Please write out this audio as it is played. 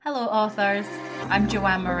Hello authors, I'm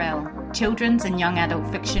Joanne Morell, children's and young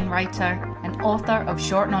adult fiction writer and author of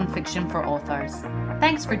short non-fiction for authors.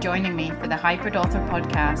 Thanks for joining me for the Hybrid Author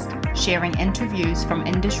podcast, sharing interviews from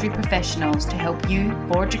industry professionals to help you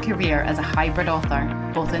forge a career as a hybrid author,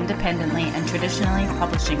 both independently and traditionally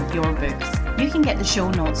publishing your books. You can get the show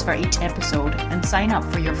notes for each episode and sign up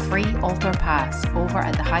for your free author pass over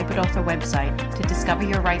at the Hybrid Author website to discover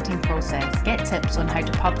your writing process, get tips on how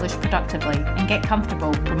to publish productively, and get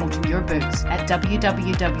comfortable promoting your books at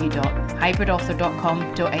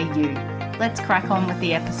www.hybridauthor.com.au. Let's crack on with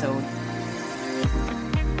the episode.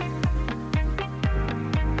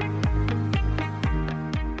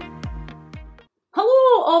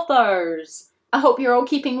 Hello, authors! I hope you're all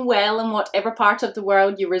keeping well in whatever part of the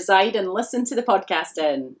world you reside and listen to the podcast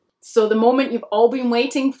in. So the moment you've all been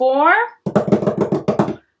waiting for...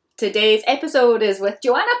 Today's episode is with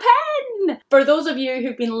Joanna Penn! For those of you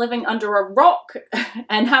who've been living under a rock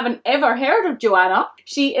and haven't ever heard of Joanna,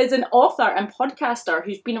 she is an author and podcaster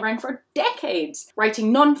who's been around for decades,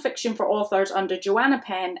 writing non-fiction for authors under Joanna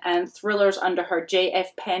Penn and thrillers under her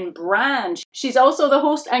JF Penn brand. She's also the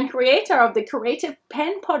host and creator of the Creative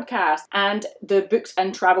Penn podcast and the Books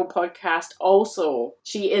and Travel podcast also.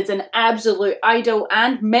 She is an absolute idol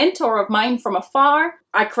and mentor of mine from afar.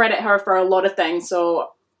 I credit her for a lot of things,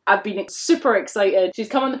 so I've been super excited. She's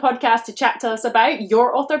come on the podcast to chat to us about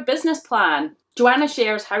your author business plan. Joanna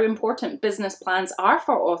shares how important business plans are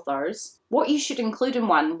for authors, what you should include in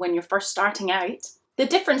one when you're first starting out, the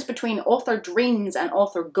difference between author dreams and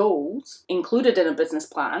author goals included in a business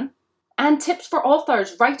plan, and tips for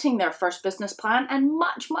authors writing their first business plan, and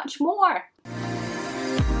much, much more.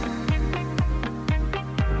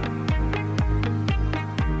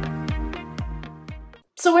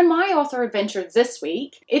 So in my author adventure this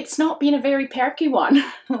week, it's not been a very perky one,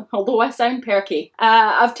 although I sound perky.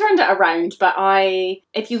 I've turned it around, but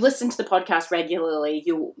if you listen to the podcast regularly,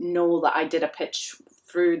 you'll know that I did a pitch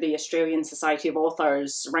through the Australian Society of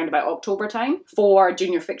Authors around about October time for a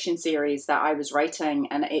junior fiction series that I was writing,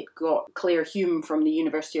 and it got Claire Hume from the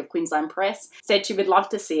University of Queensland Press, said she would love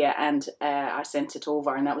to see it, and I sent it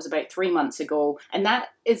over, and that was about 3 months ago, and that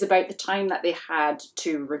is about the time that they had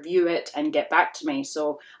to review it and get back to me.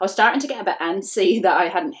 So I was starting to get a bit antsy that I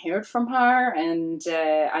hadn't heard from her, and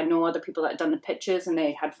I know other people that had done the pitches and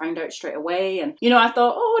they had found out straight away, and I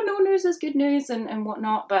thought, oh, no news is good news and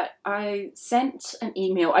whatnot, but I sent an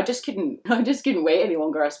email. I just couldn't wait any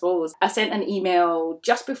longer, I suppose. I sent an email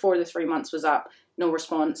just before the 3 months was up, no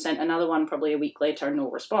response, sent another one probably a week later, no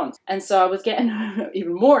response. And so I was getting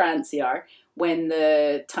even more antsier when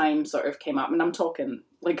the time sort of came up, and I'm talking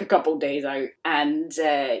like a couple days out, and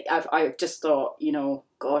I've just thought,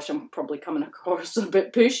 gosh, I'm probably coming across a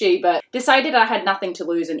bit pushy, but decided I had nothing to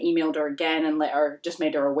lose and emailed her again and just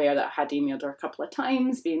made her aware that I had emailed her a couple of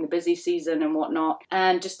times, being the busy season and whatnot,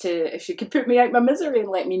 and just if she could put me out my misery and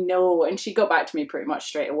let me know. And she got back to me pretty much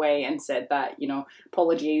straight away and said that,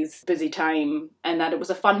 apologies, busy time, and that it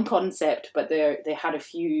was a fun concept, but they had a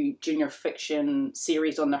few junior fiction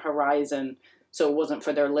series on the horizon, so it wasn't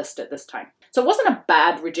for their list at this time. So it wasn't a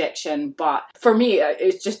bad rejection, but for me,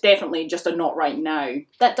 it's just definitely just a not right now.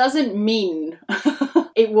 That doesn't mean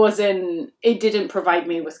it didn't provide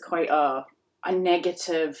me with quite a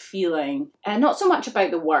negative feeling. And not so much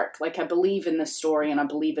about the work. Like, I believe in the story and I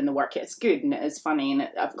believe in the work. It's good and it is funny, and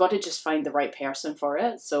I've got to just find the right person for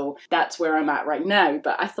it. So that's where I'm at right now.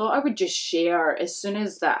 But I thought I would just share, as soon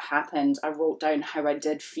as that happened, I wrote down how I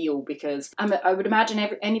did feel, because I would imagine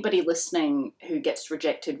anybody listening who gets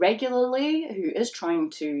rejected regularly, who is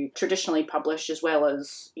trying to traditionally publish as well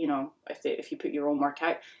as, if you put your own work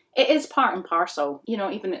out, it is part and parcel,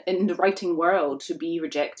 even in the writing world, to be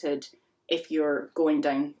rejected if you're going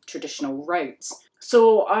down traditional routes.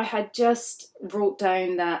 So I had just wrote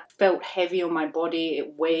down that felt heavy on my body,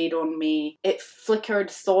 it weighed on me, it flickered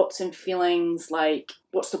thoughts and feelings like,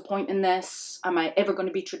 what's the point in this? Am I ever going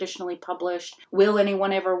to be traditionally published? Will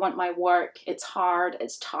anyone ever want my work? It's hard,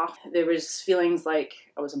 it's tough. There was feelings like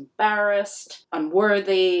I was embarrassed,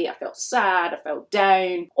 unworthy, I felt sad, I felt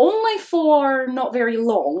down, only for not very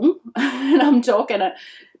long, and I'm talking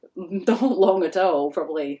not long at all,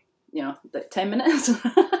 probably like 10 minutes.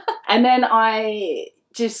 And then I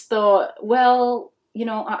just thought, well,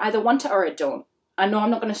 I either want it or I don't. I know I'm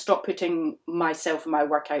not going to stop putting myself and my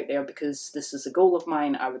work out there, because this is a goal of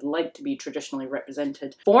mine. I would like to be traditionally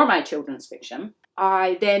represented for my children's fiction.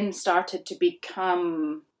 I then started to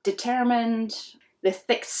become determined, the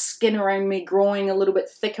thick skin around me growing a little bit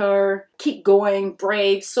thicker, keep going,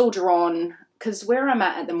 brave, soldier on. Because where I'm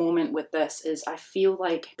at the moment with this is I feel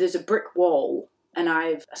like there's a brick wall and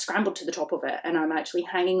I've scrambled to the top of it, and I'm actually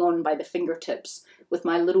hanging on by the fingertips with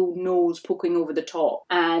my little nose poking over the top.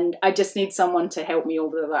 And I just need someone to help me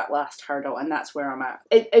over that last hurdle, and that's where I'm at.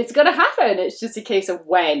 It's going to happen. It's just a case of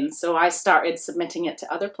when. So I started submitting it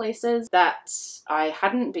to other places that I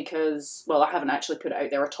hadn't because, well, I haven't actually put it out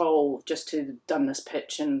there at all, just to done this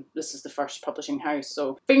pitch, and this is the first publishing house.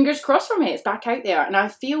 So fingers crossed for me, it's back out there. And I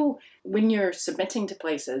feel when you're submitting to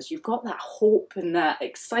places, you've got that hope and that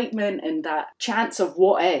excitement and that chance of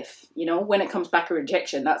what if, you know, when it comes back a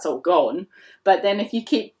rejection, that's all gone. But then if you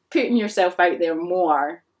keep putting yourself out there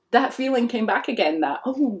more, that feeling came back again, that,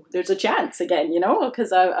 oh, there's a chance again, you know,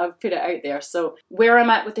 because I've put it out there. So where I'm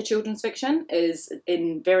at with the children's fiction is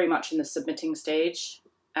very much in the submitting stage.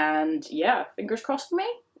 And yeah, fingers crossed for me.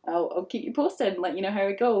 I'll keep you posted and let you know how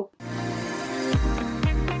it goes.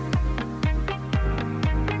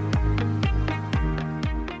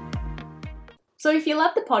 So if you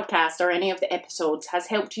love the podcast or any of the episodes has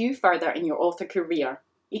helped you further in your author career,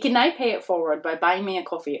 you can now pay it forward by buying me a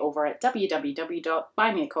coffee over at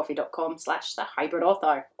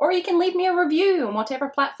www.buymeacoffee.com/thehybridauthor. Or you can leave me a review on whatever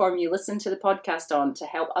platform you listen to the podcast on to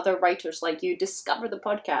help other writers like you discover the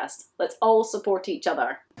podcast. Let's all support each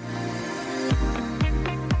other.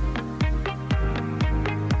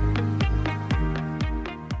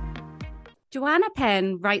 Joanna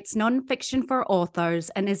Penn writes non-fiction for authors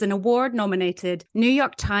and is an award-nominated New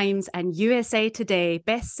York Times and USA Today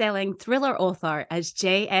best-selling thriller author as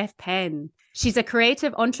J.F. Penn. She's a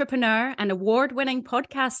creative entrepreneur and award-winning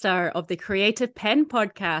podcaster of the Creative Penn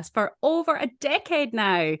podcast for over a decade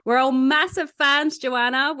now. We're all massive fans,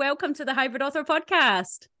 Joanna. Welcome to the Hybrid Author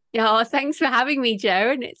podcast. Oh, thanks for having me,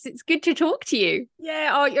 Jo. And it's good to talk to you.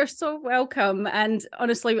 Yeah, oh, you're so welcome. And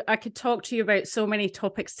honestly, I could talk to you about so many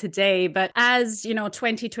topics today. But as you know,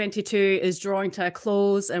 2022 is drawing to a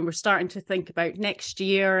close and we're starting to think about next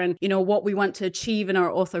year and, you know, what we want to achieve in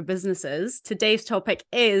our author businesses. Today's topic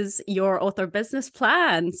is your author business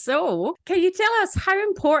plan. So can you tell us how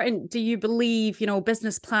important do you believe, you know,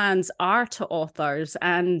 business plans are to authors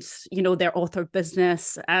and, you know, their author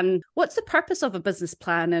business? And what's the purpose of a business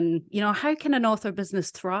plan? And, you know, how can an author business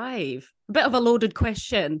thrive? A bit of a loaded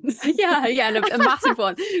question. yeah, and a massive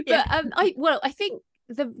one. But I think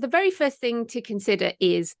the very first thing to consider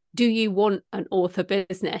is, do you want an author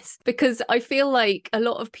business? Because I feel like a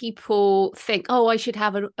lot of people think, oh, I should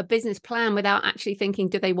have a business plan without actually thinking,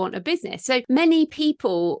 do they want a business? So many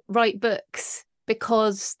people write books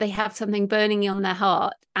because they have something burning on their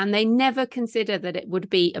heart and they never consider that it would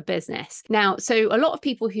be a business. Now, so a lot of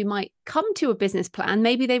people who might come to a business plan,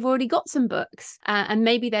 maybe they've already got some books and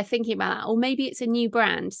maybe they're thinking about that, or maybe it's a new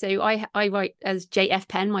brand. So I write as J.F.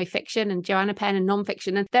 Penn, my fiction, and Joanna Penn and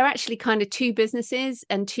nonfiction, and they're actually kind of two businesses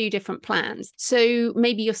and two different plans. So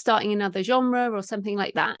maybe you're starting another genre or something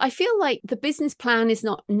like that. I feel like the business plan is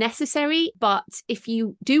not necessary, but if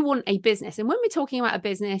you do want a business, and when we're talking about a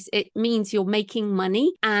business, it means you're making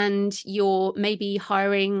money and you're maybe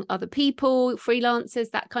hiring other people,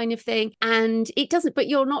 freelancers, that kind of thing. And it doesn't, but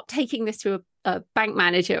you're not taking this to a bank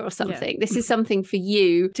manager or something. Yeah. This is something for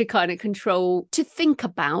you to kind of control, to think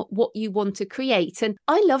about what you want to create. And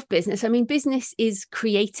I love business. I mean, business is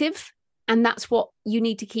creative. And that's what you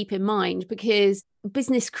need to keep in mind, because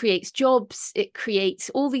business creates jobs. It creates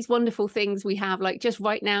all these wonderful things we have, like just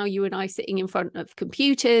right now, you and I sitting in front of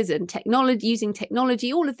computers and technology, using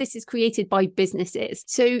technology. All of this is created by businesses.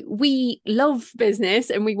 So we love business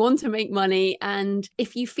and we want to make money. And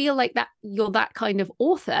if you feel like that you're that kind of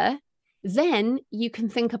author, then you can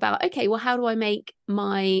think about, okay, well, how do I make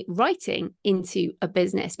my writing into a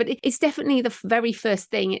business? But it's definitely the very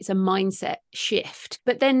first thing. It's a mindset shift.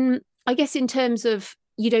 But then I guess in terms of,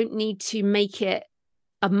 you don't need to make it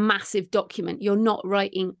a massive document. You're not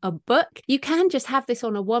writing a book. You can just have this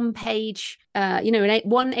on a one page,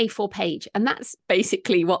 one A4 page. And that's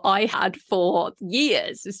basically what I had for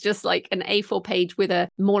years. It's just like an A4 page with a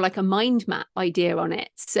more like a mind map idea on it.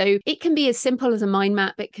 So it can be as simple as a mind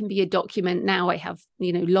map. It can be a document. Now I have,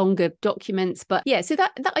 longer documents. But yeah, so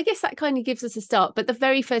that I guess that kind of gives us a start. But the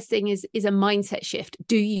very first thing is a mindset shift.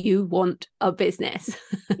 Do you want a business?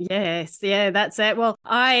 Yes. Yeah, that's it. Well,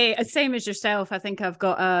 same as yourself, I think I've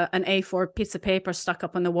got an A4 piece of paper stuck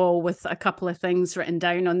up on the wall with a couple of things written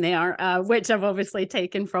down on there, which I've obviously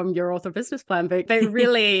taken from your author business plan book. But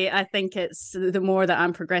really, I think it's the more that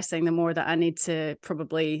I'm progressing, the more that I need to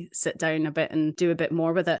probably sit down a bit and do a bit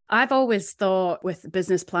more with it. I've always thought with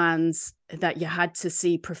business plans that you had to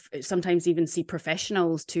sometimes even see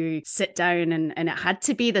professionals to sit down and it had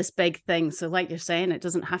to be this big thing. So like you're saying, it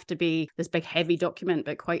doesn't have to be this big heavy document,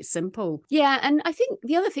 but quite simple. Yeah. And I think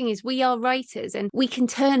the other thing is we are writers and we can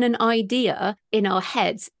turn an idea in our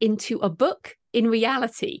heads into a book. in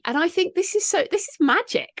reality. And I think this is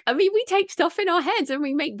magic. I mean, we take stuff in our heads and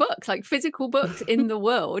we make books, like physical books in the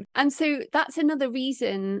world. And so that's another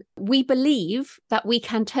reason we believe that we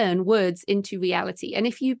can turn words into reality. And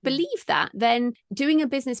if you believe that, then doing a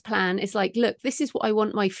business plan is like, look, this is what I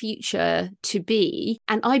want my future to be.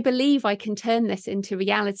 And I believe I can turn this into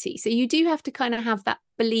reality. So you do have to kind of have that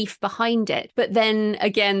belief behind it. But then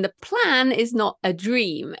again, the plan is not a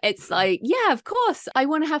dream. It's like, yeah, of course, I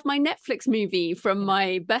want to have my Netflix movie from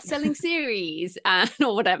my best-selling series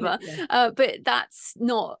or whatever. But that's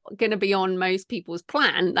not going to be on most people's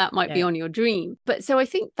plan. That might be on your dream. But so I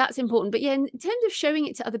think that's important. But yeah, in terms of showing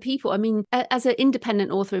it to other people, I mean, as an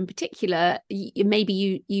independent author in particular,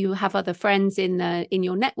 maybe you have other friends in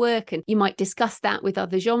your network, and you might discuss that with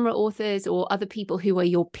other genre authors or other people who are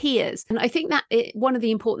your peers. And I think that one of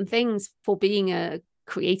the important things for being a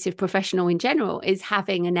creative professional in general is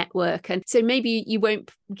having a network. And so maybe you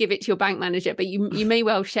won't give it to your bank manager, but you may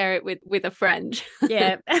well share it with a friend.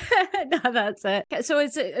 Yeah. No, that's it. So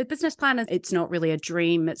it's a business plan. It's not really a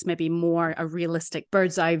dream. It's maybe more a realistic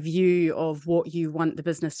bird's eye view of what you want the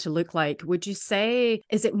business to look like. Would you say,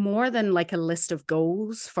 is it more than like a list of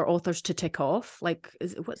goals for authors to tick off? Like,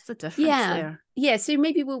 what's the difference there? Yeah, so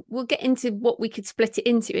maybe we'll get into what we could split it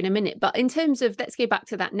into in a minute. But in terms of, let's go back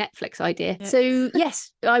to that Netflix idea. Yeah. So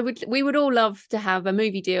yes, we would all love to have a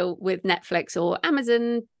movie deal with Netflix or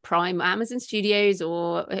Amazon Prime, Amazon Studios,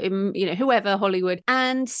 or whoever, Hollywood.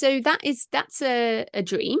 And so that's a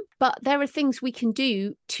dream. But there are things we can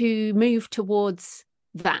do to move towards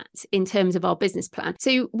that in terms of our business plan.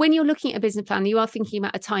 So when you're looking at a business plan, you are thinking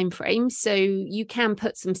about a time frame. So you can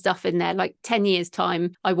put some stuff in there, like 10 years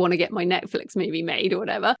time, I want to get my Netflix movie made or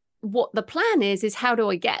whatever. What the plan is how do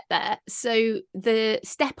I get there? So the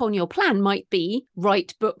step on your plan might be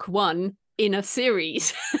write book 1 in a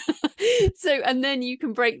series. And then you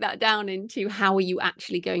can break that down into how are you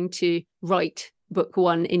actually going to write book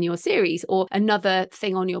 1 in your series. Or another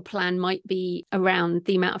thing on your plan might be around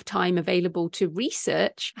the amount of time available to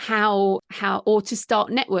research how or to start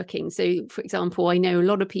networking. So for example, I know a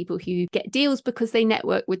lot of people who get deals because they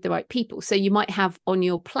network with the right people. So you might have on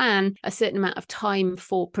your plan a certain amount of time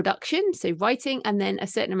for production, so writing, and then a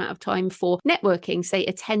certain amount of time for networking, say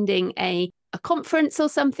attending a conference or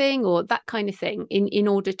something, or that kind of thing, in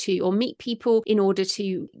order to, or meet people in order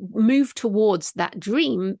to move towards that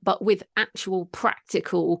dream, but with actual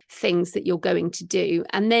practical things that you're going to do.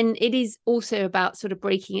 And then it is also about sort of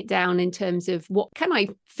breaking it down in terms of what can I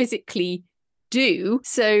physically do.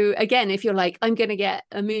 So again, if you're like, I'm going to get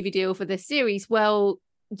a movie deal for this series, well,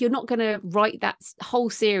 you're not going to write that whole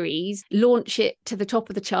series, launch it to the top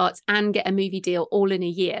of the charts, and get a movie deal all in a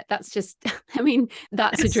year. That's just, I mean,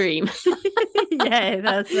 that's a dream. Yeah,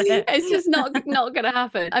 that's it. It's just not going to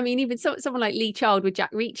happen. I mean, even someone like Lee Child with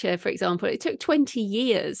Jack Reacher, for example, it took 20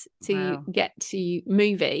 years to get to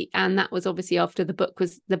movie. And that was obviously after the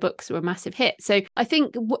books were a massive hit. So I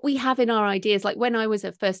think what we have in our ideas, like when I was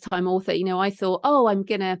a first time author, I thought, I'm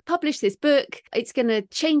going to publish this book. It's going to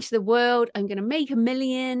change the world. I'm going to make $1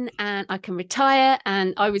 million and I can retire.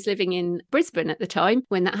 And I was living in Brisbane at the time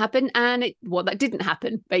when that happened. And that didn't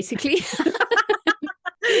happen, basically.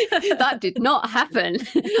 That did not happen.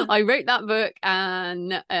 I wrote that book,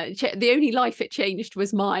 and the only life it changed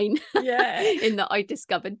was mine. Yeah. In that I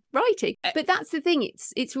discovered writing. But that's the thing.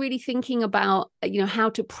 It's really thinking about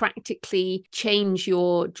how to practically change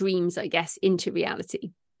your dreams, I guess, into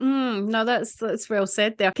reality. No, that's well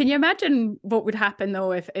said there. Can you imagine what would happen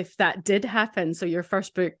though if that did happen? So your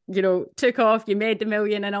first book, took off, you made the $1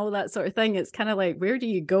 million and all that sort of thing. It's kind of like, where do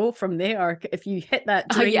you go from there? If you hit that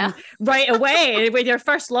dream right away with your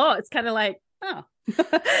first lot, it's kind of like, oh.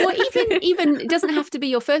 Well, even it doesn't have to be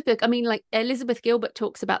your first book. I mean, like Elizabeth Gilbert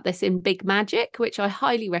talks about this in Big Magic, which I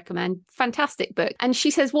highly recommend. Fantastic book. And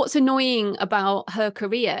she says what's annoying about her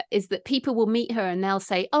career is that people will meet her and they'll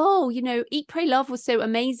say, Eat, Pray, Love was so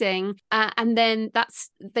amazing. And then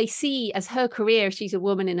they see as her career, she's a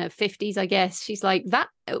woman in her 50s, I guess. She's like,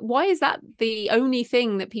 why is that the only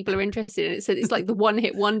thing that people are interested in? So it's like the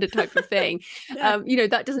one-hit wonder type of thing.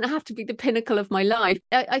 That doesn't have to be the pinnacle of my life.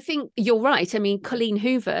 I think you're right. I mean, Colleen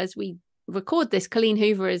Hoover, as we record this, Colleen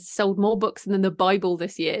Hoover has sold more books than the Bible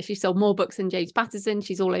this year. She sold more books than James Patterson.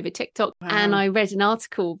 She's all over TikTok. Wow. And I read an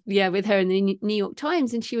article, with her in the New York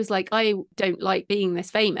Times, and she was like, I don't like being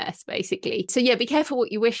this famous, basically. So be careful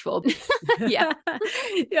what you wish for. Yeah.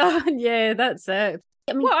 Yeah, that's it.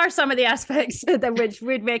 I mean, what are some of the aspects that which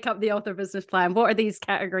would make up the author business plan? What are these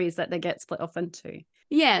categories that they get split off into?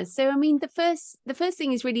 Yeah. So, I mean, the first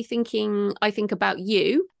thing is really thinking, I think, about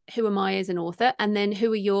you. who am I as an author, and then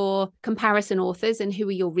who are your comparison authors and who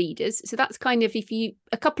are your readers. So that's kind of, if you,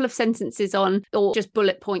 a couple of sentences on, or just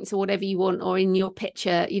bullet points or whatever you want, or in your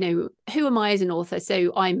picture, you know, who am I as an author?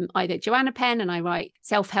 So I'm either Joanna Penn and I write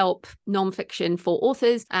self-help nonfiction for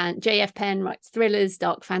authors, and JF Penn writes thrillers,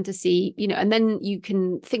 dark fantasy, you know, and then you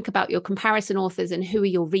can think about your comparison authors and who are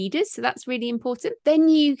your readers. So that's really important. Then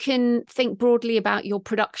you can think broadly about your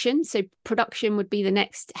production. So production would be the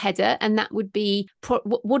next header, and that would be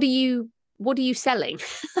what are you selling?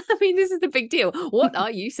 I mean, this is the big deal. What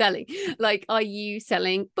are you selling? Like, are you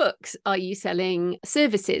selling books? Are you selling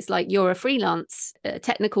services? Like, you're a freelance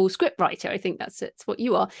technical script writer. I think that's what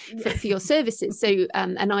you are for your services. So,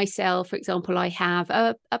 and I sell, for example, I have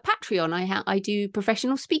a Patreon. I do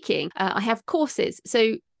professional speaking. I have courses.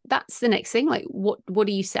 So that's the next thing. Like, what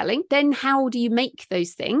are you selling? Then how do you make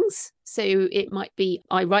those things? So it might be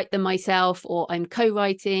I write them myself, or I'm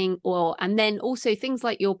co-writing, and then also things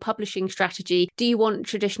like your publishing strategy. Do you want a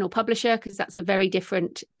traditional publisher? Because that's a very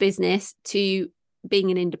different business to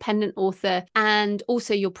being an independent author, and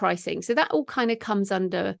also your pricing. So that all kind of comes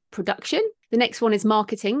under production. The next one is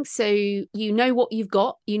marketing. So you know what you've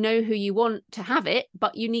got, you know who you want to have it,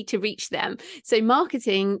 but you need to reach them. So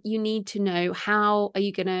marketing, you need to know how are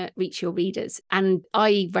you going to reach your readers. And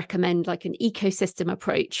I recommend like an ecosystem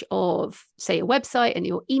approach of, say, a website and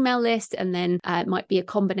your email list. And then it might be a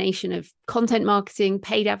combination of content marketing,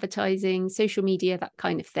 paid advertising, social media, that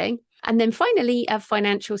kind of thing. And then finally, a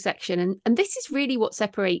financial section. And this is really what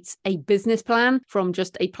separates a business plan from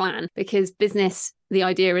just a plan, because business, the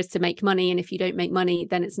idea is to make money. And if you don't make money,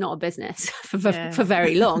 then it's not a business for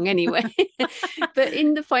very long anyway. But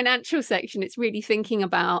in the financial section, it's really thinking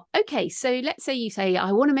about, okay, so let's say you say,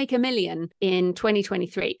 I want to make $1 million in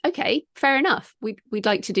 2023. Okay, fair enough. We'd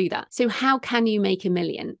like to do that. So how can you make $1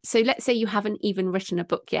 million? So let's say you haven't even written a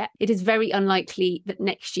book yet. It is very unlikely that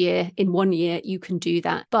next year, in 1 year, you can do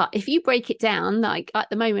that. But if you break it down, like at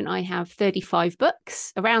the moment, I have 35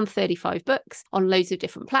 books, around 35 books on loads of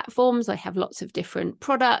different platforms. I have lots of different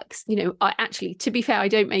products. You know, I actually, to be fair, I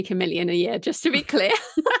don't make $1 million a year, just to be clear.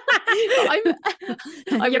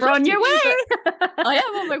 You're on your way. I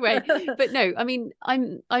am on my way. But no, I mean,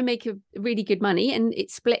 I make a really good money, and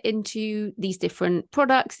it's split into these different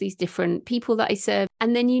products, these different people that I serve.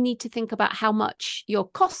 And then you need to think about how much your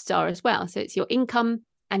costs are as well. So it's your income,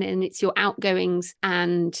 and then it's your outgoings.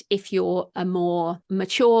 And if you're a more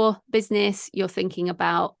mature business, you're thinking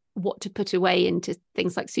about what to put away into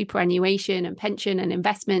things like superannuation and pension and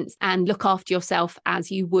investments, and look after yourself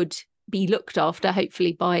as you would be looked after,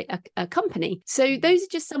 hopefully, by a company. So those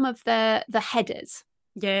are just some of the headers.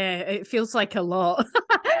 Yeah, it feels like a lot.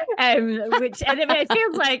 It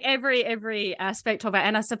feels like every aspect of it.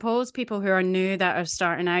 And I suppose people who are new that are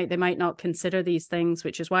starting out, they might not consider these things,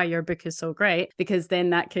 which is why your book is so great, because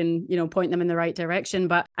then that can, you know, point them in the right direction.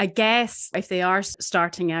 But I guess if they are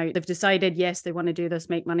starting out, they've decided, yes, they want to do this,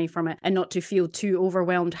 make money from it, and not to feel too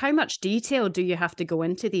overwhelmed. How much detail do you have to go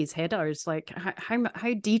into these headers? Like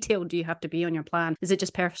how detailed do you have to be on your plan? Is it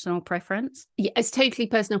just personal preference? Yeah, it's totally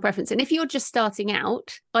personal preference. And if you're just starting out,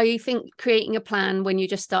 I think creating a plan when you're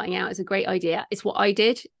just starting out is a great idea. It's what I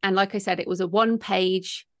did. And like I said, it was a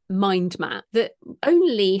 1-page mind map that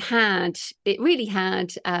really had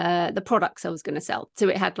the products I was going to sell. So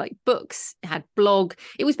it had like books, it had blog.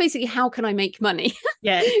 It was basically, how can I make money?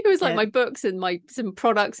 Yeah. It was like my books and some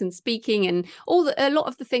products and speaking, and a lot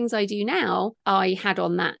of the things I do now, I had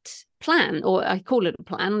on that plan, or I call it a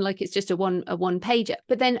plan, like it's just a one pager.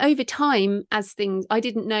 But then over time, as things, I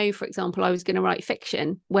didn't know, for example, I was going to write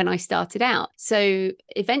fiction when I started out. So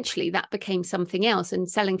eventually that became something else, and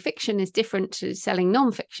selling fiction is different to selling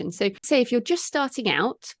nonfiction. So say if you're just starting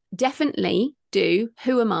out, definitely do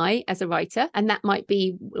who am I as a writer, and that might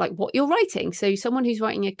be like what you're writing. So someone who's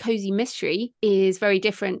writing a cozy mystery is very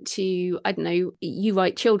different to, I don't know, you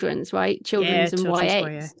write children's, right? Children's and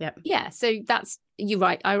YA. Yeah, so that's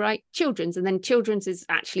I write children's, and then children's is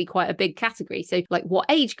actually quite a big category. So like, what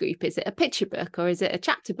age group? Is it a picture book, or is it a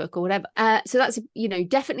chapter book, or whatever? So that's,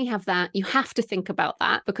 definitely have that. You have to think about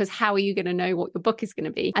that, because how are you going to know what your book is going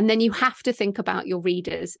to be? And then you have to think about your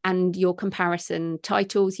readers and your comparison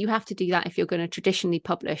titles. You have to do that if you're going to traditionally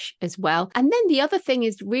publish as well. And then the other thing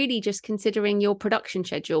is really just considering your production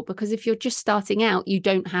schedule, because if you're just starting out, you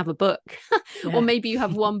don't have a book, or maybe you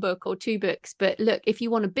have 1 book or 2 books. But look, if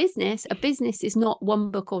you want a business is not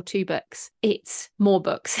 1 book or 2 books, it's more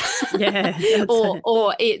books. Yeah.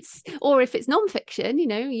 or if it's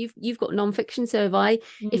nonfiction, you've got nonfiction, so have I.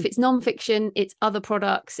 If it's nonfiction, it's other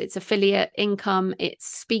products, it's affiliate income, it's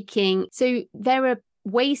speaking. So there are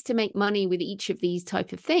ways to make money with each of these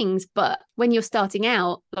type of things. But when you're starting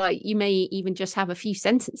out, like, you may even just have a few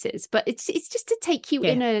sentences, but it's just to take you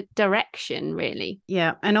in a direction, really.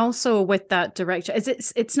 Yeah. And also with that direction,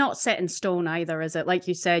 it's not set in stone either, is it? Like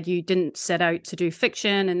you said, you didn't set out to do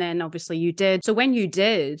fiction, and then obviously you did. So when you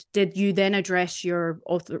did you then address your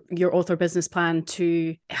author business plan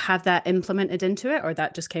to have that implemented into it, or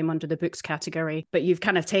that just came under the books category, but you've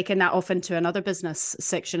kind of taken that off into another business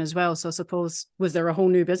section as well? So I suppose, was there a whole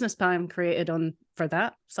new business plan created for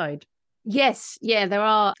that side? Yes. Yeah, there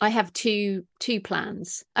are. I have two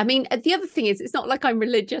plans. I mean, the other thing is, it's not like I'm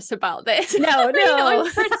religious about this. No.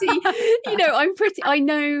 I'm pretty,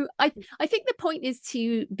 I think the point is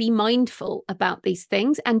to be mindful about these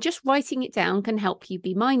things, and just writing it down can help you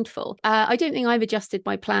be mindful. I don't think I've adjusted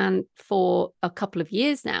my plan for a couple of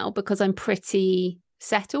years now, because I'm pretty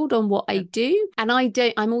settled on what I do. And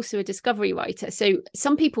I'm also a discovery writer. So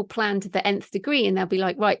some people plan to the nth degree, and they'll be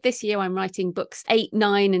like, right, this year I'm writing books 8,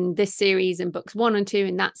 9 in this series, and books 1 and 2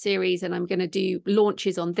 in that series. And I'm going to do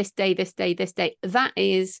launches on this day, this day, this day. That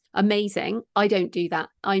is amazing. I don't do that.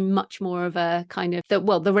 I'm much more of a kind of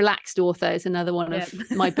the relaxed author is another one of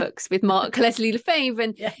my books with Mark Leslie Lefebvre.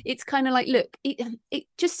 And it's kind of like, look,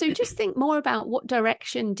 just think more about what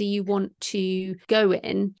direction do you want to go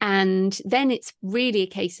in. And then it's really a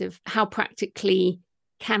case of how practically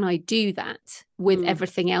can I do that with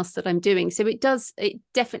everything else that I'm doing. So it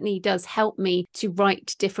definitely does help me to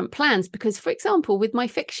write different plans, because, for example, with my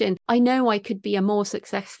fiction, I know I could be a more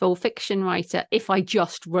successful fiction writer if I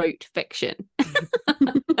just wrote fiction.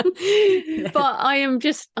 But I'm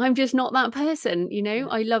just not that person.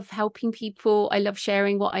 I love helping people. I love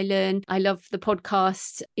sharing what I learn. I love the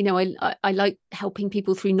podcast. I like helping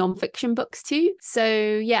people through nonfiction books too. So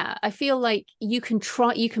yeah, I feel like you can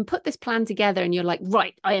put this plan together, and you're like,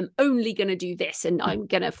 right, I am only going to do this, and I'm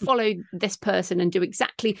going to follow this person and do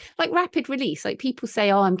exactly like rapid release. Like, people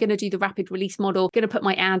say, oh, I'm going to do the rapid release model, going to put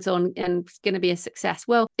my ads on, and it's going to be a success.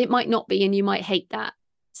 Well, it might not be, and you might hate that.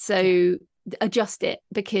 So adjust it,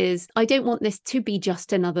 because I don't want this to be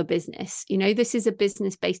just another business. This is a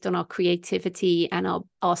business based on our creativity and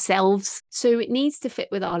ourselves. So it needs to fit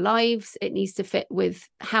with our lives. It needs to fit with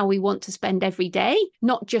how we want to spend every day,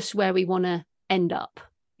 not just where we want to end up.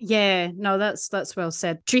 Yeah, no, that's well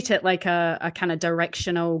said. Treat it like a kind of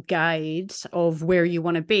directional guide of where you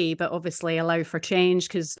want to be, but obviously allow for change,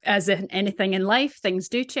 because as in anything in life, things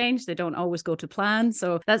do change. They don't always go to plan.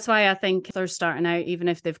 So that's why I think they're starting out, even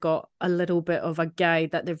if they've got a little bit of a guide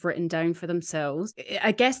that they've written down for themselves,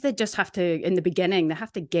 I guess they just have to, in the beginning, they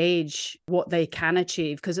have to gauge what they can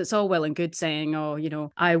achieve, because it's all well and good saying, oh,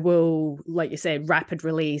 I will, like you said, rapid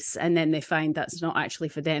release, and then they find that's not actually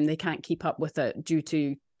for them. They can't keep up with it due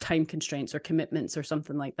to time constraints or commitments or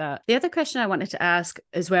something like that. The other question I wanted to ask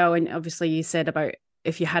as well, and obviously you said about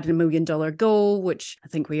if you had $1 million goal, which I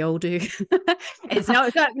think we all do, it's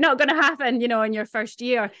not going to happen, in your first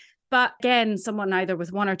year. But again, someone either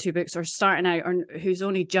with 1 or 2 books or starting out, or who's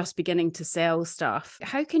only just beginning to sell stuff,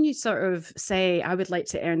 how can you sort of say, I would like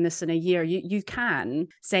to earn this in a year? You can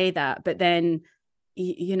say that, but then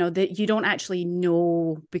that you don't actually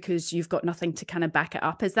know, because you've got nothing to kind of back it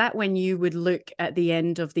up. Is that when you would look at the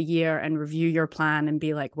end of the year and review your plan and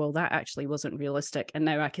be like, well, that actually wasn't realistic, and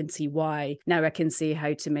now I can see why. Now I can see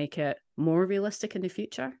how to make it more realistic in the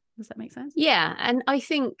future? Does that make sense? Yeah. And I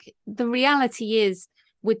think the reality is,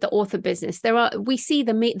 with the author business, we see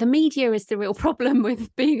the media is the real problem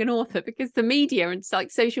with being an author, because the media, and it's like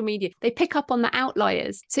social media, they pick up on the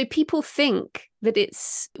outliers. So people think that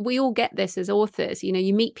we all get this as authors.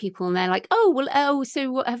 You meet people and they're like,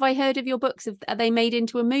 so have I heard of your books? Are they made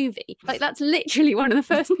into a movie? Like, that's literally one of the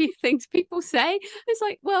first few things people say. It's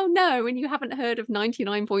like, well, no, and you haven't heard of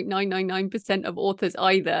 99.999% of authors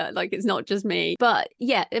either. Like, it's not just me. But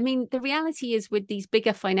yeah, I mean, the reality is, with these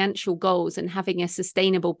bigger financial goals and having a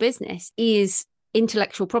sustainable business, is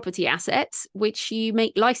intellectual property assets, which you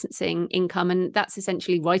make licensing income, and that's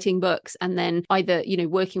essentially writing books and then either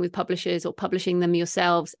working with publishers or publishing them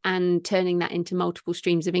yourselves and turning that into multiple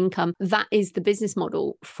streams of income. That is the business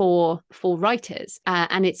model for writers,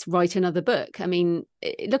 and it's write another book. I mean,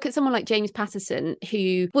 look at someone like James Patterson,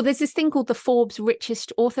 there's this thing called the Forbes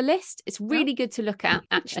richest author list. It's really good to look at,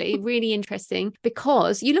 actually. Really interesting,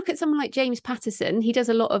 because you look at someone like James Patterson, he does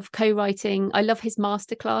a lot of co-writing. I love his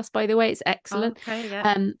masterclass, by the way. It's excellent. Okay,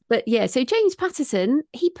 yeah. But yeah, so James Patterson,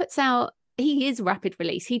 he is rapid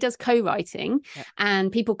release. He does co-writing,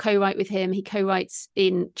 and people co-write with him. He co-writes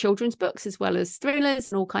in children's books as well as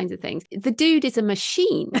thrillers and all kinds of things. The dude is a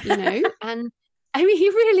machine, and I mean, he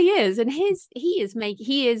really is. And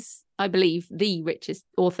he is, I believe, the richest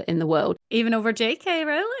author in the world. Even over J.K.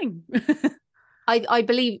 Rowling. I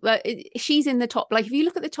believe she's in the top. Like if you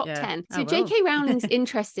look at the top 10, so J.K. Rowling's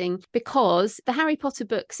interesting because the Harry Potter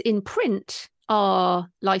books in print are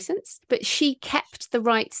licensed, but she kept the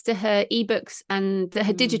rights to her ebooks and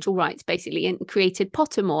her digital rights basically, and created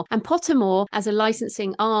Pottermore. And Pottermore, as a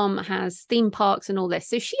licensing arm, has theme parks and all this.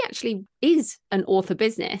 So she actually is an author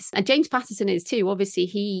business, and James Patterson is too. Obviously,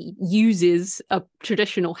 he uses a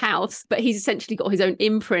traditional house, but he's essentially got his own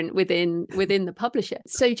imprint within the publisher.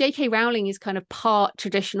 So J.K. Rowling is kind of part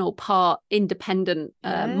traditional, part independent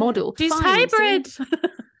model. She's hybrid. So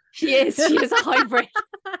she is a hybrid.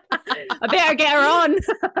 I better get her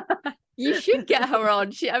on. You should get her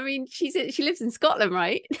on. She lives in Scotland,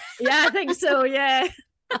 right? Yeah, I think so. Yeah.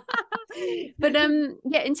 But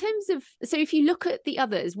in terms of, so if you look at the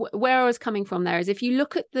others, where I was coming from there is, if you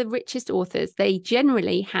look at the richest authors, they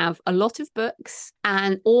generally have a lot of books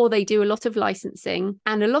or they do a lot of licensing,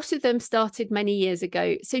 and a lot of them started many years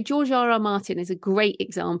ago. So George R.R. Martin is a great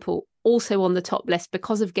example, also on the top list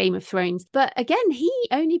because of Game of Thrones. But again, he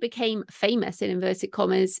only became famous, in inverted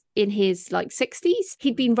commas, in his 60s.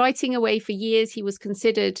 He'd been writing away for years. He was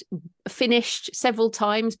considered finished several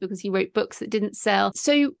times because he wrote books that didn't sell.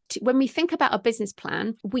 So when we think about a business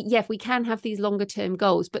plan, we can have these longer term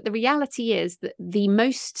goals, but the reality is that the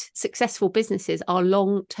most successful businesses are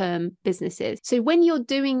long-term businesses. So when you're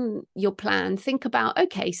doing your plan, think about,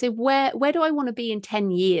 okay, so where do I want to be in 10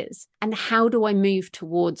 years, and how do I move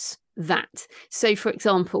towards that? So for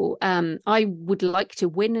example, I would like to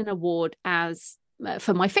win an award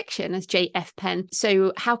for my fiction as J.F. Penn.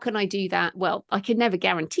 So how can I do that? Well, I can never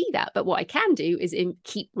guarantee that, but what I can do is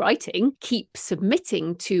keep writing, keep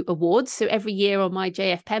submitting to awards. So every year on my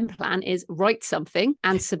J.F. Penn plan is write something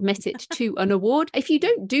and submit it to an award. If you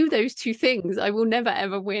don't do those two things, I will never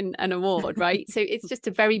ever win an award, right? So it's just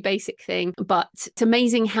a very basic thing, but it's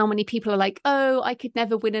amazing how many people are like, oh, I could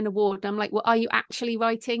never win an award. And I'm like, well, are you actually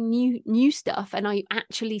writing new stuff, and are you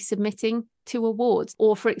actually submitting to awards?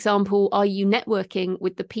 Or for example, are you networking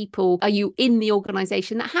with the people? Are you in the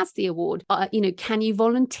organization that has the award? Can you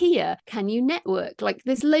volunteer? Can you network? Like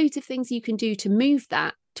there's loads of things you can do to move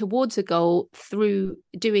that towards a goal through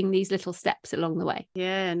doing these little steps along the way.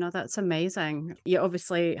 Yeah, no, that's amazing. You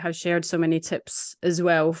obviously have shared so many tips as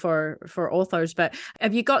well for authors, but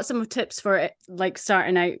have you got some tips for it, like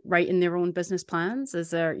starting out writing their own business plans?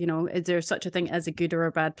 Is there such a thing as a good or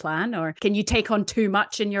a bad plan, or can you take on too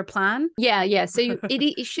much in your plan? Yeah. So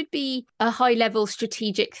it should be a high level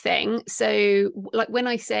strategic thing. So like when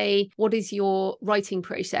I say, what is your writing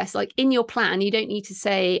process? Like in your plan, you don't need to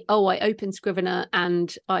say, oh, I open Scrivener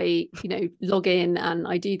and I, log in and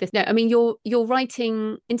I do this. No, I mean, you're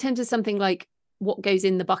writing in terms of something like what goes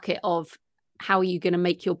in the bucket of how are you going to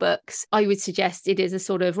make your books. I would suggest it is a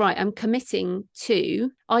sort of, right, I'm committing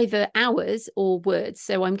to either hours or words.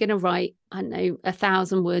 So I'm going to write,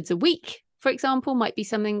 1,000 words a week. For example, might be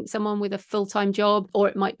someone with a full-time job, or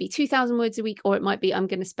it might be 2,000 words a week, or it might be I'm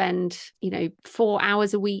going to spend, 4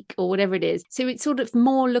 hours a week or whatever it is. So it's sort of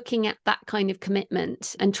more looking at that kind of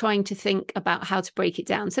commitment and trying to think about how to break it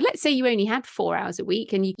down. So let's say you only had 4 hours a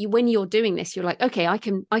week, and you when you're doing this, you're like, okay, I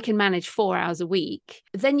can manage 4 hours a week.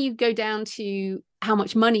 Then you go down to how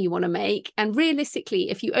much money you want to make. And realistically,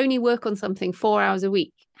 if you only work on something 4 hours a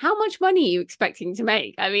week, how much money are you expecting to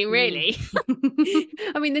make? I mean, really?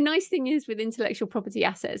 I mean, the nice thing is with intellectual property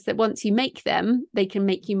assets that once you make them, they can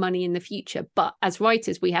make you money in the future. But as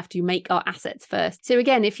writers, we have to make our assets first. So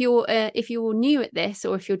again, if you're new at this,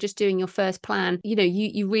 or if you're just doing your first plan,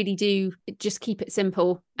 you really do just keep it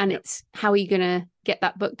simple. And it's how are you going to get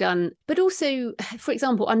that book done? But also, for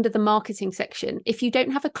example, under the marketing section, if you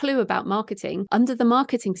don't have a clue about marketing, under the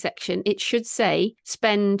marketing section, it should say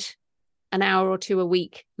spend an hour or two a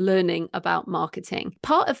week learning about marketing.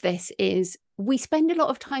 Part of this is we spend a lot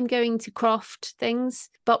of time going to craft things,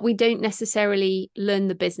 but we don't necessarily learn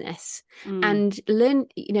the business. And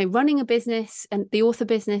running a business and the author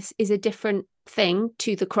business is a different thing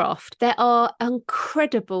to the craft. There are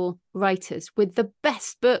incredible writers with the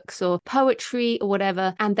best books or poetry or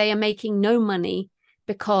whatever, and they are making no money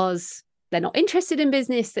because they're not interested in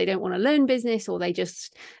business, they don't want to learn business, or they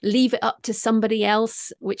just leave it up to somebody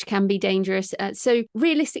else, which can be dangerous. So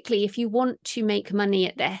realistically, if you want to make money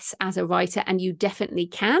at this as a writer, and you definitely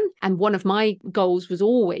can, and one of my goals was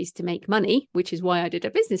always to make money, which is why I did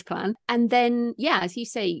a business plan. And then, as you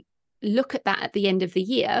say, look at that at the end of the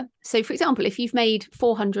year. So for example, if you've made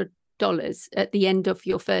 $400 at the end of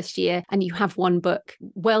your first year and you have one book,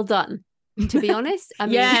 well done, to be honest. I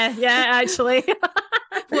mean, yeah, actually.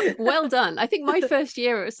 Well done. I think my first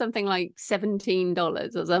year it was something like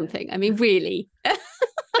 $17 or something. I mean, really.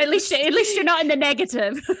 At least you're not in the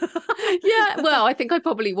negative. Yeah, well, I think I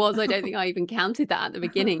probably was. I don't think I even counted that at the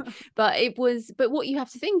beginning. But what you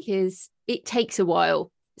have to think is it takes a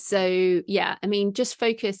while. So yeah, I mean, just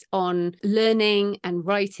focus on learning and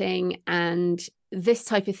writing, and this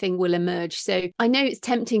type of thing will emerge. So I know it's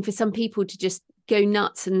tempting for some people to just go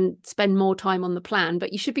nuts and spend more time on the plan,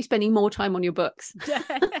 but you should be spending more time on your books.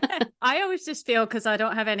 I always just feel, because I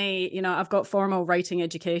don't have any, I've got formal writing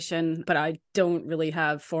education, but I don't really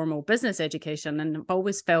have formal business education. And I've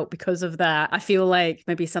always felt, because of that, I feel like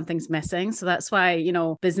maybe something's missing. So that's why,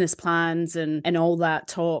 business plans and all that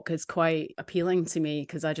talk is quite appealing to me,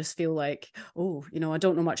 because I just feel like, I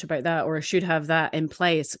don't know much about that, or I should have that in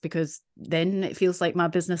place, because then it feels like my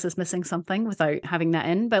business is missing something without having that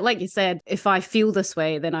in. But like you said, if I feel this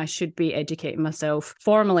way, then I should be educating myself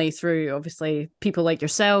formally through, obviously, people like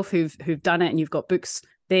yourself who've done it, and you've got books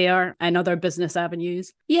there and other business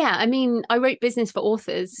avenues. Yeah, I mean, I wrote Business for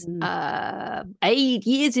Authors 8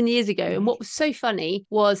 years and years ago, and what was so funny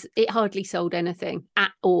was it hardly sold anything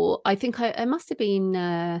at all. I think I must have been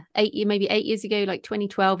 8 years ago, like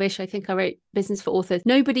 2012ish. I think I wrote Business for Authors.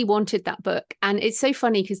 Nobody wanted that book, and it's so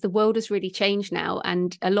funny because the world has really changed now,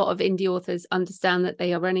 and a lot of indie authors understand that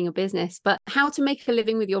they are running a business. But How to Make a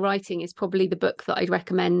Living with Your Writing is probably the book that I'd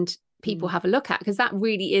recommend people have a look at, because that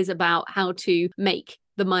really is about how to make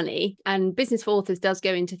the money. And Business for Authors does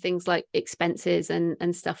go into things like expenses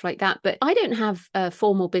and stuff like that. But I don't have a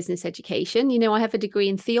formal business education. I have a degree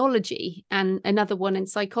in theology and another one in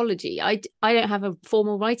psychology. I don't have a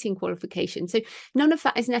formal writing qualification. So none of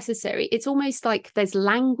that is necessary. It's almost like there's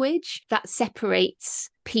language that separates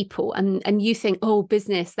people, and you think,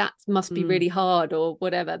 business, that must be really hard or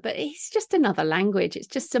whatever, but it's just another language. It's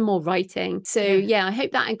just some more writing. So yeah, I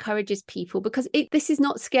hope that encourages people, because this is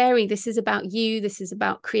not scary. This is about you. This is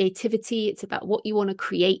about creativity. It's about what you want to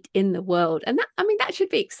create in the world, and that should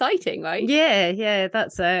be exciting, right? Yeah,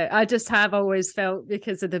 that's it. I just have always felt,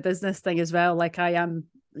 because of the business thing as well, like I am,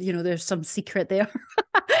 there's some secret there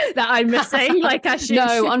that I'm missing. Like I should.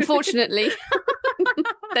 No, unfortunately.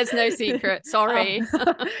 There's no secret. Sorry.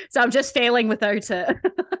 So I'm just failing without it.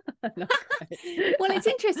 Well, it's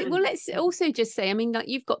interesting. Well, let's also just say, like,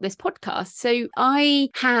 you've got this podcast. So my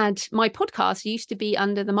podcast used to be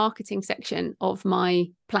under the marketing section of my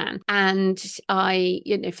plan. And I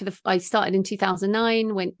started in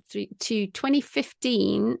 2009, went through to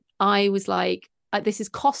 2015. I was like, this is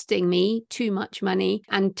costing me too much money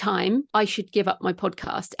and time. I should give up my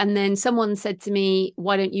podcast. And then someone said to me,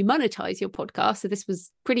 why don't you monetize your podcast? So this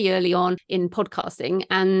was pretty early on in podcasting.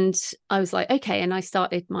 And I was like, okay. And I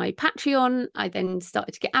started my Patreon. I then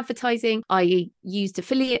started to get advertising. I used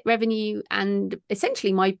affiliate revenue. And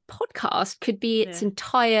essentially my podcast could be its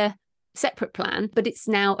entire separate plan, but it's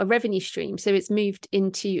now a revenue stream. So it's moved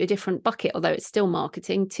into a different bucket, although it's still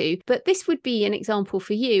marketing too. But this would be an example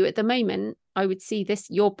for you at the moment. I would see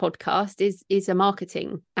your podcast is a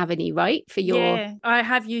marketing avenue, right? For your... Yeah, I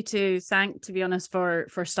have you to thank, to be honest, for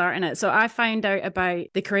starting it. So I found out about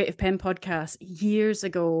the Creative Pen podcast years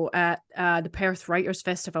ago at the Perth Writers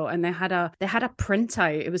Festival, and they had a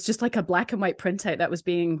printout. It was just like a black and white printout that was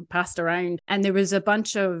being passed around, and there was a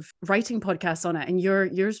bunch of writing podcasts on it, and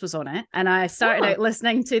yours was on it. And I started out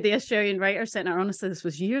listening to the Australian Writers Centre. Honestly, this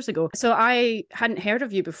was years ago. So I hadn't heard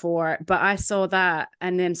of you before, but I saw that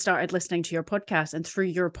and then started listening to your podcast, and through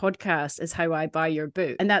your podcast is how I buy your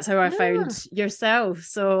book, and that's how I found yourself.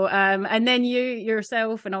 So and then you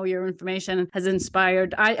yourself and all your information has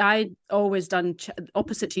inspired. I always done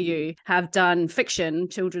opposite to you, have done fiction,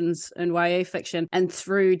 children's and YA fiction, and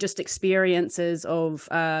through just experiences of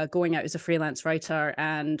going out as a freelance writer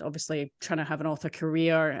and obviously trying to have an author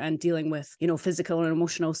career and dealing with physical and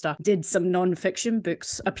emotional stuff, did some non-fiction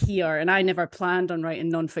books appear, and I never planned on writing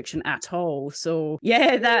non-fiction at all. So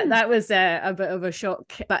yeah, that was a bit of a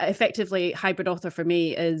shock. But effectively, hybrid author for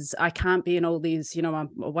me is I can't be in all these, I'm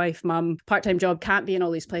a wife, mum, part-time job, can't be in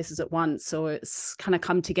all these places at once. So it's kind of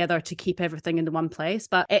come together to keep everything into one place.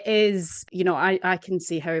 But it is, I can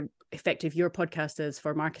see how effective your podcast is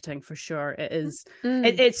for marketing, for sure. It is.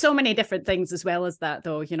 It's so many different things as well as that,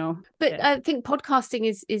 though, But I think podcasting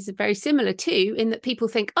is very similar too, in that people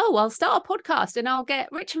think, I'll start a podcast and I'll get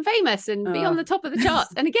rich and famous and be on the top of the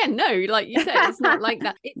charts. And again, no, like you said, it's not like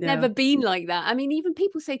that. It's never been like that. I mean, even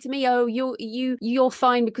people say to me, you're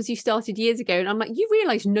fine because you started years ago. And I'm like, you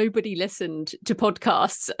realize nobody listened to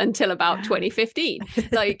podcasts until about 2015.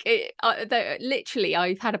 Like literally,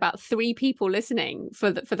 I've had about 3 people listening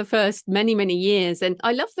for the first first many, many years. And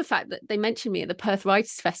I love the fact that they mentioned me at the Perth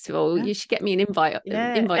Writers Festival. You should get me an invite.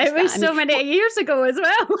 It was so many years ago as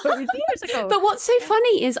well. It was years ago. But what's so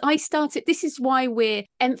funny is I started, this is why we're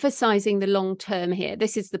emphasizing the long term here.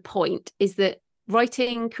 This is the point, is that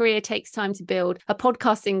writing career takes time to build. A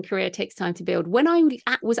podcasting career takes time to build. When I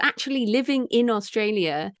was actually living in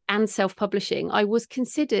Australia and self-publishing, I was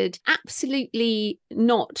considered absolutely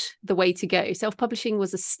not the way to go. Self-publishing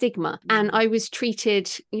was a stigma, and I was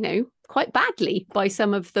treated, quite badly by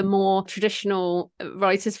some of the more traditional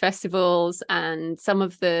writers' festivals and some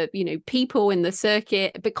of the, people in the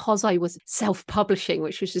circuit, because I was self-publishing,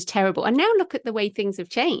 which was just terrible. And now look at the way things have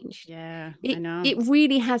changed. Yeah, I know. It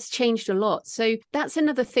really has changed a lot. So that's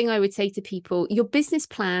another thing I would say to people. Your business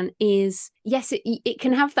plan is, yes, it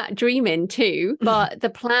can have that dream in too, but the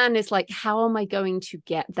plan is like, how am I going to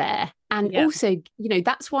get there? And also,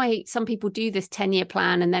 that's why some people do this 10-year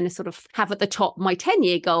plan and then sort of have at the top my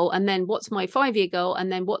 10-year goal, and then what's my 5-year goal,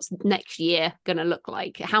 and then what's next year going to look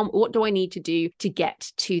like? What do I need to do to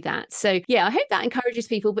get to that? So yeah, I hope that encourages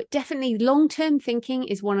people, but definitely long-term thinking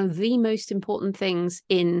is one of the most important things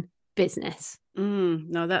in business.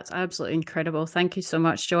 No, that's absolutely incredible. Thank you so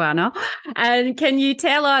much, Joanna. And can you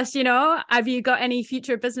tell us, have you got any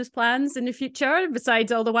future business plans in the future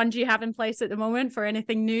besides all the ones you have in place at the moment for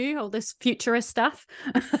anything new, all this futurist stuff?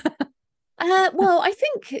 Well, I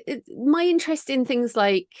think my interest in things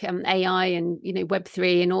like AI and,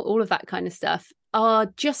 Web3 and all of that kind of stuff are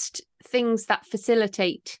just things that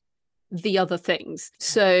facilitate the other things.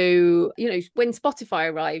 So, when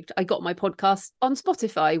Spotify arrived, I got my podcast on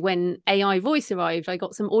Spotify. When AI voice arrived, I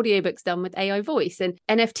got some audiobooks done with AI voice, and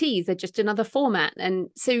NFTs are just another format. And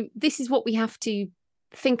so this is what we have to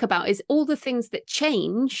think about, is all the things that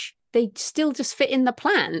change, they still just fit in the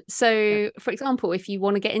plan. So for example, if you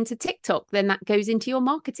want to get into TikTok, then that goes into your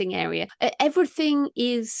marketing area. Everything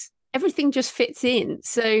just fits in.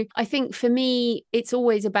 So I think for me, it's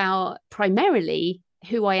always about primarily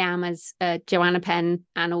who I am as Joanna Penn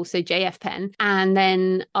and also JF Penn. And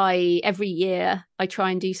then every year I try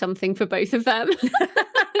and do something for both of them.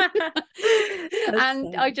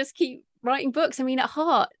 And I just keep writing books. I mean, at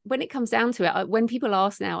heart, when it comes down to it, when people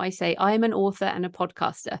ask now, I say I am an author and a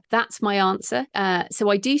podcaster. That's my answer.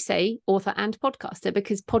 So I do say author and podcaster,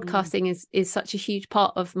 because podcasting is such a huge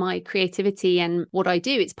part of my creativity and what I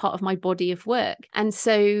do. It's part of my body of work. And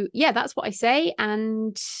so, yeah, that's what I say.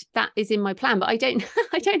 And that is in my plan. But I don't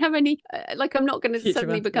have any, I'm not going to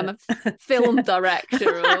suddenly become a film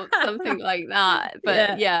director or something like that.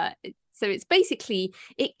 But yeah. So it's basically,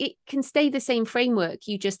 it can stay the same framework.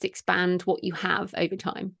 You just expand what you have over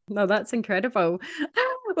time. No, that's incredible.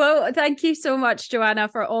 Well, thank you so much, Joanna,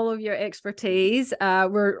 for all of your expertise.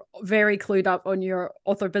 We're very clued up on your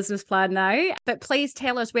author business plan now. But please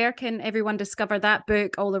tell us, where can everyone discover that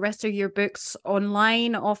book, all the rest of your books,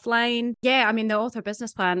 online, offline? Yeah, I mean, the author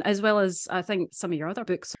business plan, as well as I think some of your other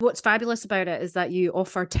books. What's fabulous about it is that you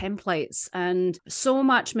offer templates, and so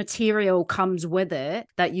much material comes with it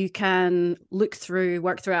that you can look through,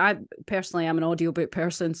 work through. I personally am an audiobook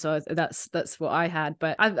person, so that's what I had.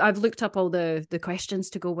 But I've looked up all the questions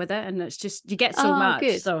to go with it, and it's just, you get so much.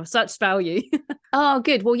 Good. So such value. Oh,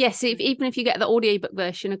 good. Well, yes, even if you get the audiobook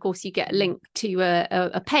version, of course, you get a link to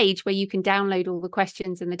a page where you can download all the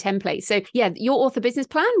questions and the templates. So yeah, your author business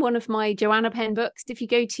plan, one of my Joanna Penn books. If you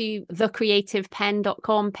go to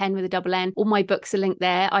thecreativepenn.com, Penn with a double N, all my books are linked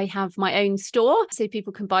there. I have my own store, so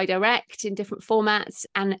people can buy direct in different formats.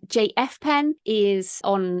 And JF Penn is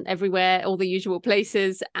on everywhere, all the usual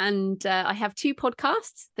places. And I have 2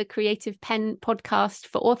 podcasts, the Creative Penn podcast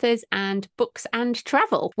for authors and Books and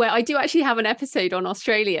Travel, where I do actually have an episode on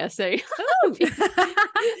Australia. So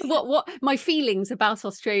what my feelings about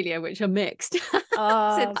Australia, which are mixed. So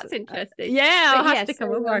that's interesting. Yeah, I'll have to come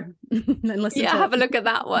over and listen. Yeah, have a look at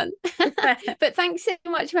that one. But thanks so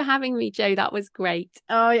much for having me, Jo. That was great.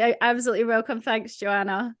 Oh, you're absolutely welcome. Thanks,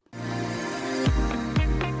 Joanna.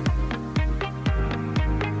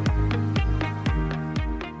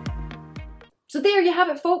 So there you have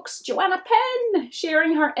it, folks. Joanna Penn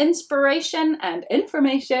sharing her inspiration and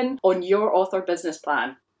information on your author business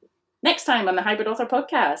plan. Next time on the Hybrid Author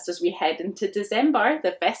Podcast, as we head into December,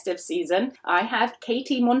 the festive season, I have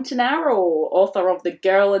Katie Montanaro, author of The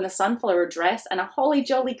Girl in the Sunflower Dress and A Holly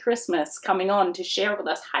Jolly Christmas, coming on to share with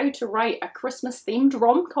us how to write a Christmas-themed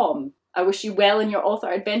rom-com. I wish you well in your author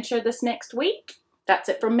adventure this next week. That's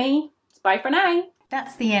it from me. Bye for now.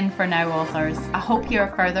 That's the end for now, authors. I hope you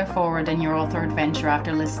are further forward in your author adventure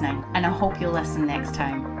after listening, and I hope you'll listen next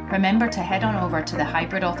time. Remember to head on over to the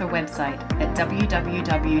Hybrid Author website at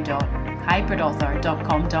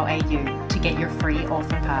www.hybridauthor.com.au to get your free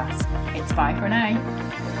author pass. It's bye for now.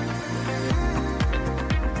 soon.